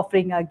are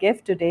offering a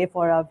gift today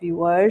for our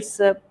viewers.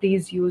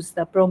 Please use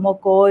the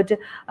promo code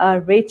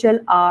Rachel,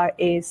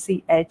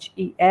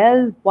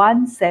 RACHEL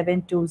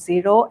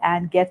 1720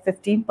 and get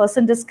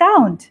 15%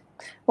 discount.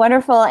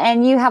 Wonderful.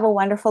 And you have a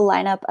wonderful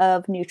lineup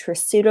of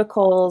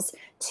nutraceuticals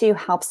to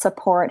help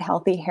support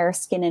healthy hair,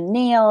 skin, and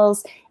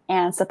nails,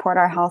 and support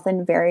our health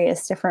in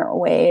various different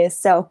ways.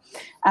 So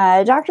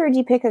Dr.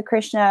 Deepika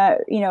Krishna,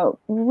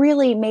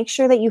 really make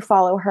sure that you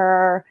follow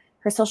her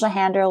social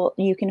handle.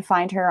 You can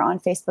find her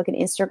on Facebook and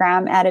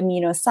Instagram at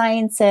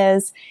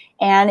Immunosciences.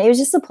 And it was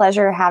just a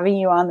pleasure having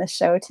you on the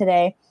show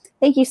today.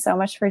 Thank you so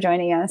much for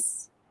joining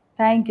us.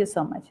 Thank you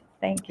so much.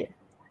 Thank you.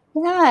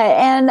 Yeah,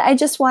 and I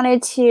just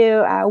wanted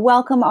to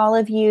welcome all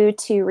of you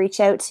to reach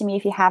out to me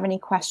if you have any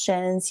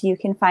questions. You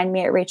can find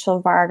me at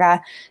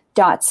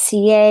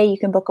rachelvarga.ca. You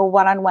can book a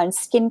one-on-one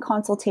skin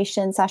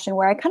consultation session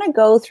where I kind of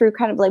go through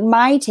kind of like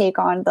my take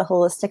on the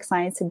holistic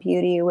science of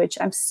beauty, which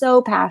I'm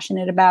so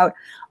passionate about.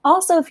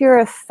 Also, if you're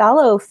a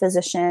fellow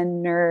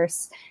physician,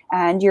 nurse,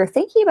 and you're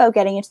thinking about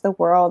getting into the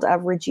world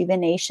of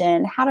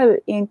rejuvenation, how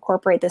to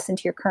incorporate this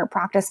into your current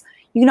practice,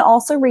 you can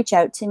also reach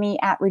out to me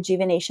at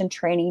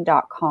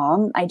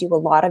rejuvenationtraining.com. I do a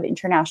lot of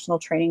international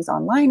trainings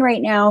online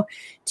right now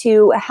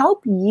to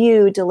help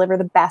you deliver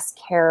the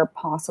best care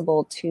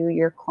possible to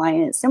your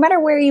clients. No matter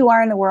where you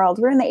are in the world,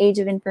 we're in the age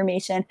of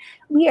information.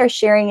 We are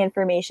sharing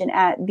information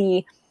at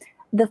the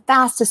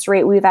fastest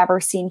rate we've ever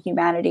seen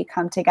humanity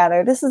come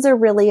together. This is a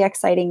really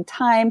exciting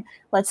time.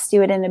 Let's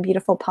do it in a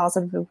beautiful,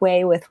 positive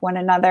way with one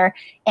another.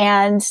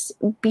 And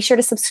be sure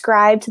to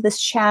subscribe to this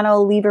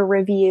channel, leave a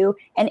review.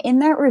 And in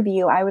that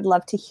review, I would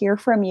love to hear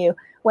from you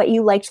what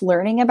you liked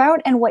learning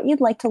about and what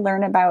you'd like to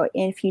learn about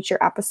in future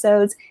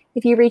episodes.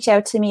 If you reach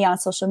out to me on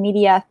social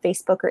media,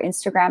 Facebook or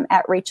Instagram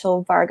at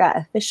Rachel Varga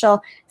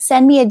Official,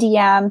 send me a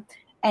DM.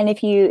 And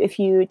if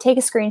you take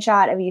a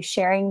screenshot of you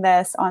sharing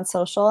this on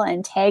social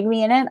and tag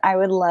me in it, I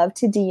would love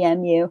to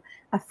DM you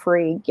a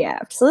free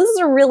gift. So this is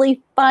a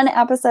really fun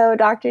episode,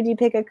 Dr.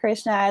 Deepika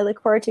Krishna. I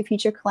look forward to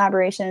future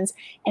collaborations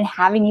and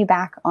having you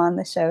back on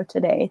the show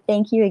today.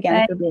 Thank you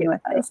again for being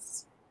with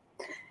us.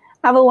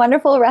 Have a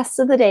wonderful rest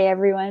of the day,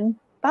 everyone.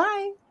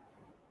 Bye.